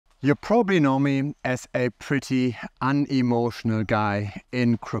You probably know me as a pretty unemotional guy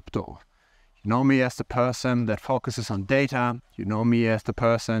in crypto. You know me as the person that focuses on data. You know me as the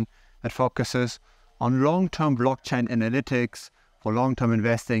person that focuses on long-term blockchain analytics for long-term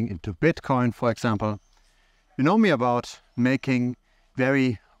investing into Bitcoin, for example. You know me about making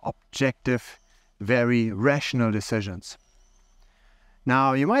very objective, very rational decisions.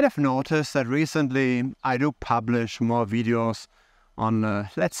 Now, you might have noticed that recently I do publish more videos on,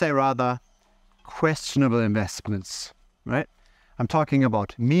 let's say, rather questionable investments, right? I'm talking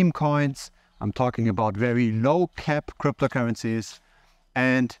about meme coins. I'm talking about very low cap cryptocurrencies.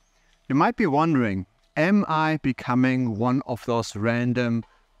 And you might be wondering, am I becoming one of those random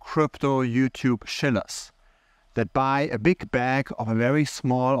crypto YouTube shillers that buy a big bag of a very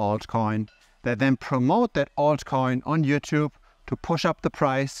small altcoin, that then promote that altcoin on YouTube to push up the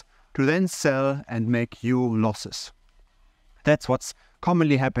price, to then sell and make huge losses? That's what's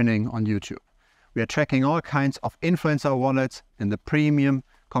commonly happening on YouTube. We are tracking all kinds of influencer wallets in the premium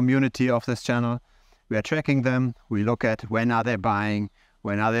community of this channel. We are tracking them. We look at when are they buying,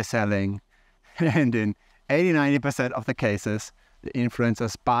 when are they selling. And in 80–90% of the cases, the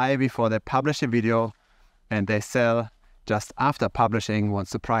influencers buy before they publish a video and they sell just after publishing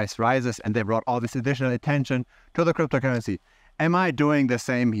once the price rises and they brought all this additional attention to the cryptocurrency. Am I doing the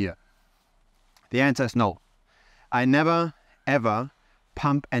same here? The answer is no. I never ever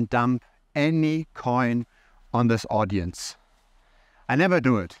pump and dump any coin on this audience. I never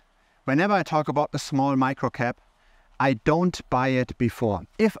do it. Whenever I talk about a small microcap, I don't buy it before.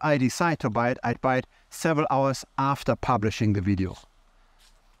 If I decide to buy it, I'd buy it several hours after publishing the video.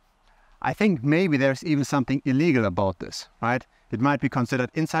 I think maybe there's even something illegal about this, right? It might be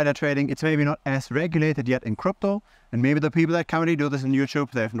considered insider trading. It's maybe not as regulated yet in crypto. And maybe the people that currently do this on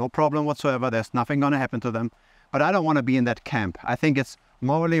YouTube, they have no problem whatsoever. There's nothing going to happen to them. But I don't want to be in that camp. I think it's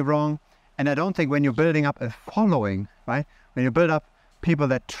morally wrong. And I don't think when you're building up a following, right? When you build up people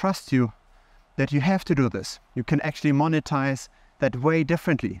that trust you, that you have to do this. You can actually monetize that way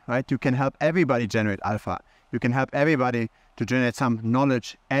differently, right? You can help everybody generate alpha. You can help everybody to generate some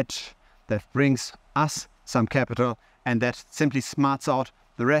knowledge edge that brings us some capital and that simply smarts out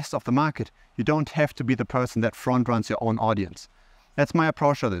the rest of the market. You don't have to be the person that front runs your own audience. That's my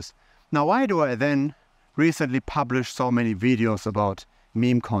approach to this. Now, why do I then recently published so many videos about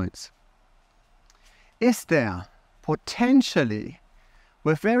meme coins? Is there potentially,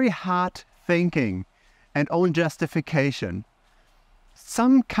 with very hard thinking and own justification,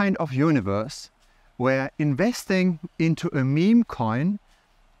 some kind of universe where investing into a meme coin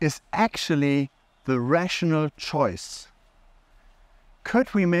is actually the rational choice?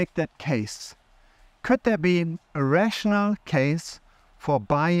 Could we make that case? Could there be a rational case for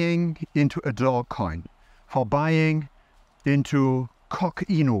buying into a Dogecoin, for buying into Coq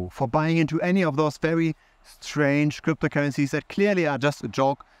Inu, for buying into any of those very strange cryptocurrencies that clearly are just a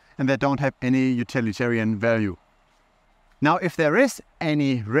joke and that don't have any utilitarian value? Now, if there is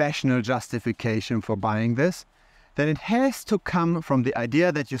any rational justification for buying this, then it has to come from the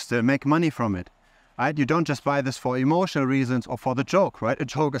idea that you still make money from it, right? You don't just buy this for emotional reasons or for the joke, right? A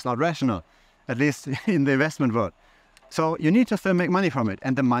joke is not rational, at least in the investment world. So you need to still make money from it,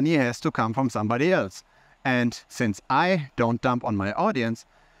 and the money has to come from somebody else. And since I don't dump on my audience,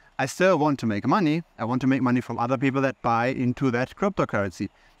 I still want to make money. I want to make money from other people that buy into that cryptocurrency.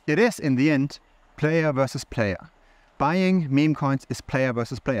 It is, in the end, player versus player. Buying meme coins is player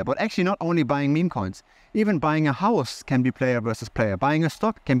versus player. But actually not only buying meme coins, even buying a house can be player versus player. Buying a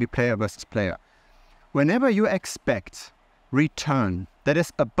stock can be player versus player. Whenever you expect return that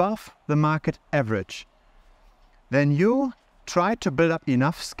is above the market average, then you try to build up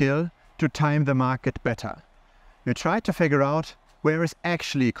enough skill to time the market better. You try to figure out where is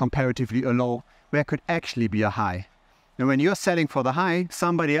actually comparatively a low, where could actually be a high. And when you're selling for the high,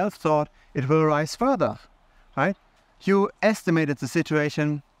 somebody else thought it will rise further, right? You estimated the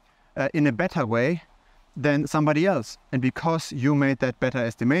situation in a better way than somebody else. And because you made that better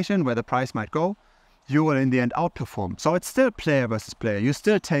estimation where the price might go, you will in the end outperform. So it's still player versus player. You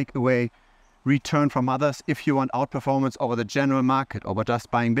still take away return from others if you want outperformance over the general market, over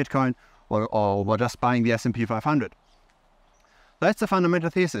just buying Bitcoin or over just buying the S&P 500. That's the fundamental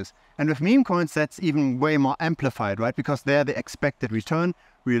thesis. And with meme coins, that's even way more amplified, right? Because there the expected return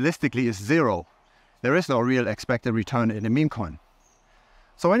realistically is zero. There is no real expected return in a meme coin.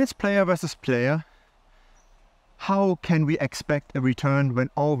 So when it's player versus player, how can we expect a return when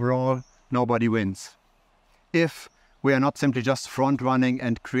overall nobody wins? If we are not simply just front running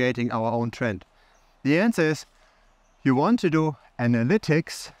and creating our own trend. The answer is, you want to do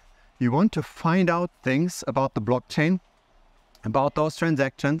analytics, you want to find out things about the blockchain, about those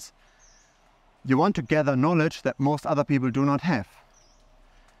transactions. You want to gather knowledge that most other people do not have.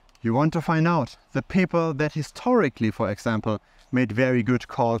 You want to find out the people that historically, for example, made very good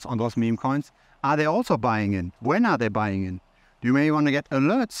calls on those meme coins. Are they also buying in? When are they buying in? You may want to get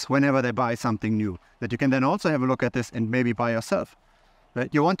alerts whenever they buy something new, that you can then also have a look at this and maybe buy yourself. Right?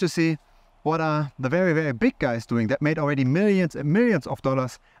 You want to see what are the very, very big guys doing that made already millions and millions of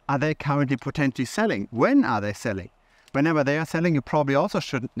dollars. Are they currently potentially selling? When are they selling? Whenever they are selling, you probably also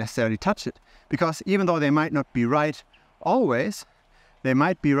shouldn't necessarily touch it, because even though they might not be right always, they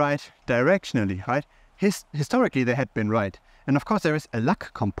might be right directionally, right? Historically, they had been right. And of course, there is a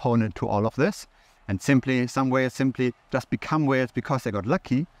luck component to all of this. And some whales simply just become whales because they got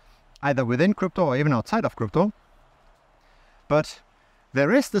lucky, either within crypto or even outside of crypto. But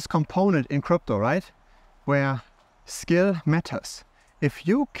there is this component in crypto, right, where skill matters. If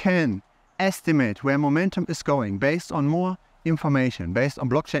you can estimate where momentum is going based on more information, based on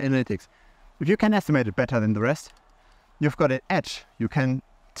blockchain analytics, if you can estimate it better than the rest, you've got an edge. You can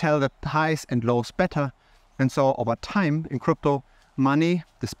tell the highs and lows better. And so over time in crypto, money,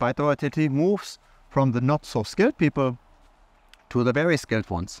 despite the volatility, moves from the not so skilled people to the very skilled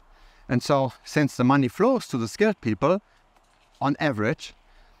ones. And so since the money flows to the skilled people, on average,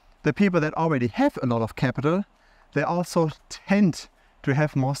 the people that already have a lot of capital, they also tend to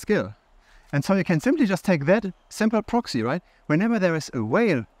have more skill. And so you can simply just take that simple proxy, right? Whenever there is a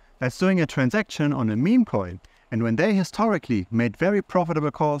whale that's doing a transaction on a meme coin, and when they historically made very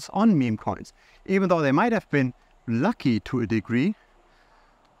profitable calls on meme coins, even though they might have been lucky to a degree,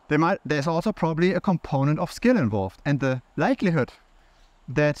 there's also probably a component of skill involved. And the likelihood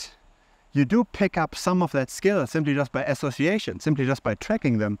that you do pick up some of that skill simply just by association, simply just by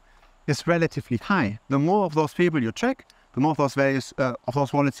tracking them, is relatively high. The more of those people you track, the more of those values of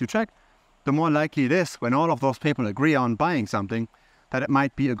those wallets you track, the more likely it is, when all of those people agree on buying something, that it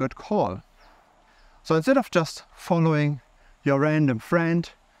might be a good call. So instead of just following your random friend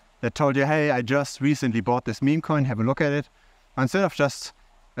that told you, hey, I just recently bought this meme coin, have a look at it, instead of just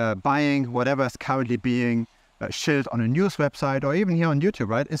buying whatever is currently being shilled on a news website or even here on YouTube,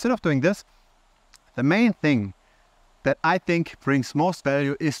 right? Instead of doing this, the main thing that I think brings most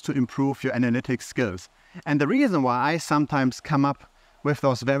value is to improve your analytics skills. And the reason why I sometimes come up with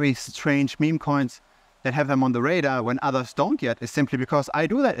those very strange meme coins that have them on the radar when others don't yet is simply because I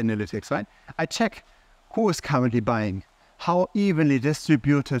do that analytics, right? I check who is currently buying, how evenly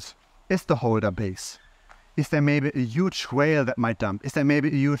distributed is the holder base. Is there maybe a huge whale that might dump? Is there maybe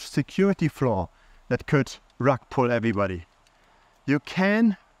a huge security flaw that could rug pull everybody? You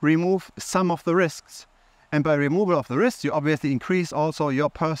can remove some of the risks. And by removal of the risks, you obviously increase also your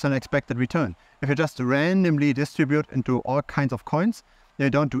personal expected return. If you just randomly distribute into all kinds of coins, you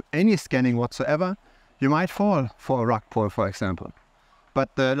don't do any scanning whatsoever, you might fall for a rug pull, for example.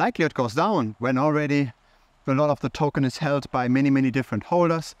 But the likelihood goes down when already a lot of the token is held by many, many different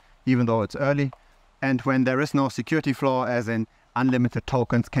holders, even though it's early. And when there is no security flaw, as in unlimited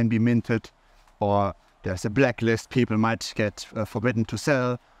tokens can be minted, or there's a blacklist, people might get forbidden to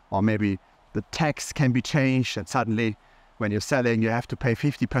sell, or maybe the tax can be changed, and suddenly when you're selling, you have to pay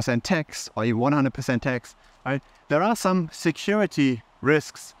 50% tax or even 100% tax, right? There are some security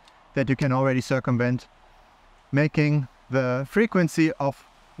risks that you can already circumvent, making the frequency of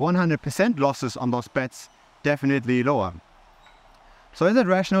 100% losses on those bets definitely lower. So is it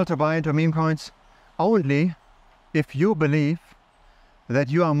rational to buy into meme coins? Only if you believe that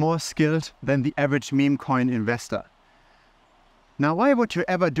you are more skilled than the average meme coin investor. Now, why would you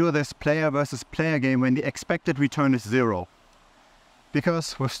ever do this player versus player game when the expected return is zero?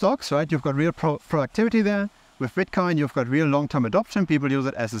 Because with stocks, right, you've got real productivity there. With Bitcoin, you've got real long-term adoption. People use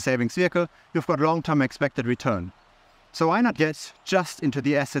it as a savings vehicle. You've got long-term expected return. So why not get just into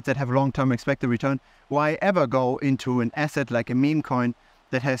the assets that have long-term expected return? Why ever go into an asset like a meme coin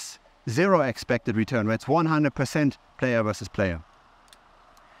that has zero expected return, where it's 100% player versus player?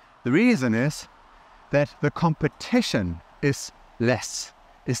 The reason is that the competition is less,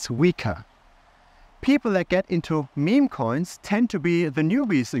 is weaker. People that get into meme coins tend to be the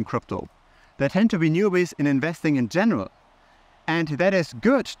newbies in crypto. They tend to be newbies in investing in general. And that is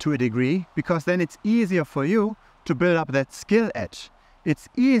good to a degree, because then it's easier for you to build up that skill edge. It's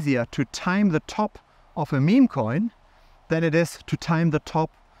easier to time the top of a meme coin than it is to time the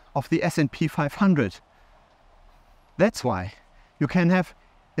top of the S&P 500. That's why you can have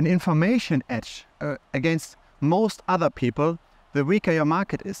an information edge against most other people the weaker your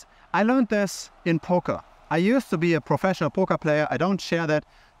market is. I learned this in poker. I used to be a professional poker player. I don't share that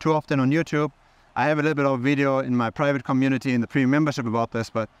too often on YouTube. I have a little bit of video in my private community in the premium membership about this,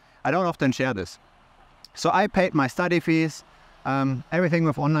 but I don't often share this. So I paid my study fees everything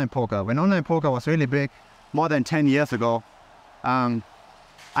with online poker. When online poker was really big, more than 10 years ago,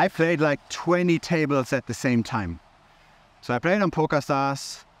 I played like 20 tables at the same time. So I played on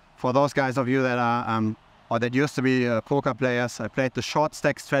PokerStars. For those guys of you that are, or that used to be poker players, I played the short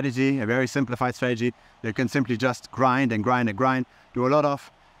stack strategy, a very simplified strategy. You can simply just grind and grind and grind, do a lot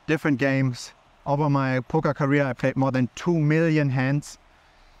of different games. Over my poker career, I played more than 2 million hands.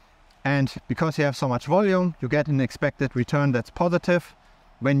 And because you have so much volume, you get an expected return that's positive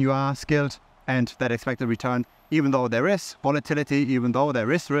when you are skilled, and that expected return, even though there is volatility, even though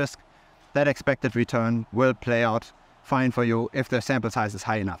there is risk, that expected return will play out fine for you if the sample size is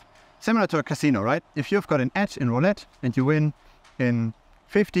high enough. Similar to a casino, right? If you've got an edge in roulette and you win in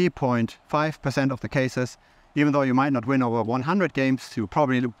 50.5% of the cases, even though you might not win over 100 games, you're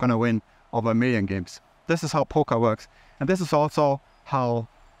probably going to win over 1 million games. This is how poker works. And this is also how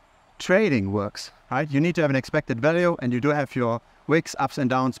trading works, right? You need to have an expected value, and you do have your wicks, ups and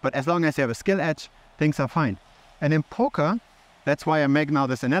downs, but as long as you have a skill edge, things are fine. And in poker, that's why I make now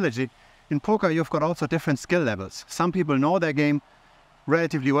this analogy, in poker you've got also different skill levels. Some people know their game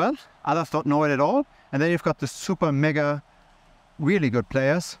relatively well, others don't know it at all, and then you've got the super mega really good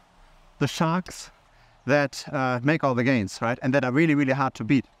players, the sharks, that make all the gains, right? And that are really, really hard to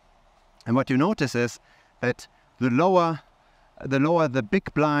beat. And what you notice is that the lower the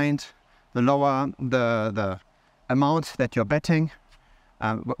big blind, the lower the amount that you're betting.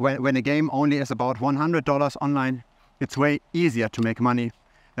 When a game only is about $100 online, it's way easier to make money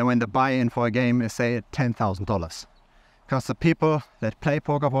than when the buy-in for a game is, say, $10,000. Because the people that play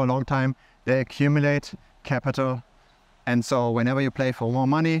poker for a long time, they accumulate capital. And so whenever you play for more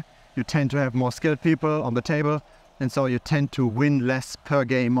money, you tend to have more skilled people on the table. And so you tend to win less per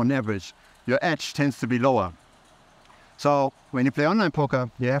game on average. Your edge tends to be lower. So when you play online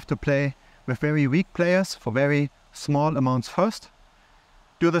poker, you have to play with very weak players for very small amounts first.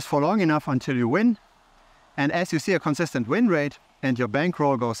 Do this for long enough until you win. And as you see a consistent win rate and your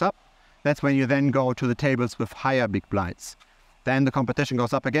bankroll goes up, that's when you then go to the tables with higher big blinds. Then the competition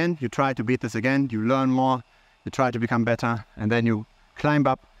goes up again, you try to beat this again, you learn more, you try to become better, and then you climb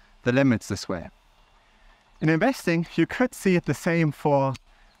up the limits this way. In investing, you could see it the same for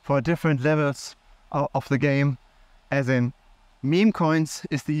different levels of the game, as in meme coins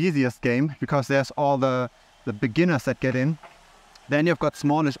is the easiest game because there's all the beginners that get in. Then you've got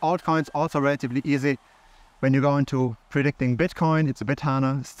smallish altcoins, also relatively easy. When you go into predicting Bitcoin, it's a bit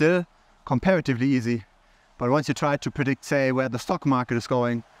harder, still comparatively easy. But once you try to predict, say, where the stock market is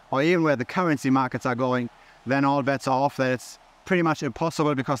going, or even where the currency markets are going, then all bets are off. That it's pretty much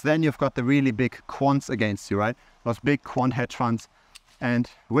impossible, because then you've got the really big quants against you, right? Those big quant hedge funds. And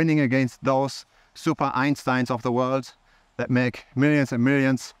winning against those super Einsteins of the world that make millions and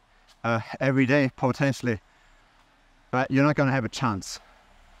millions every day, potentially, right? You're not going to have a chance.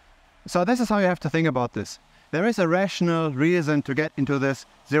 So this is how you have to think about this. There is a rational reason to get into this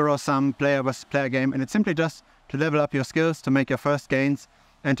zero-sum player versus player game, and it's simply just to level up your skills, to make your first gains,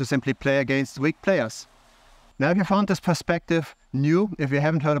 and to simply play against weak players. Now, if you found this perspective new, if you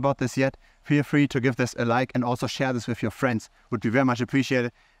haven't heard about this yet, feel free to give this a like and also share this with your friends. Would be very much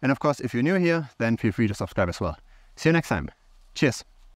appreciated. And of course, if you're new here, then feel free to subscribe as well. See you next time. Cheers.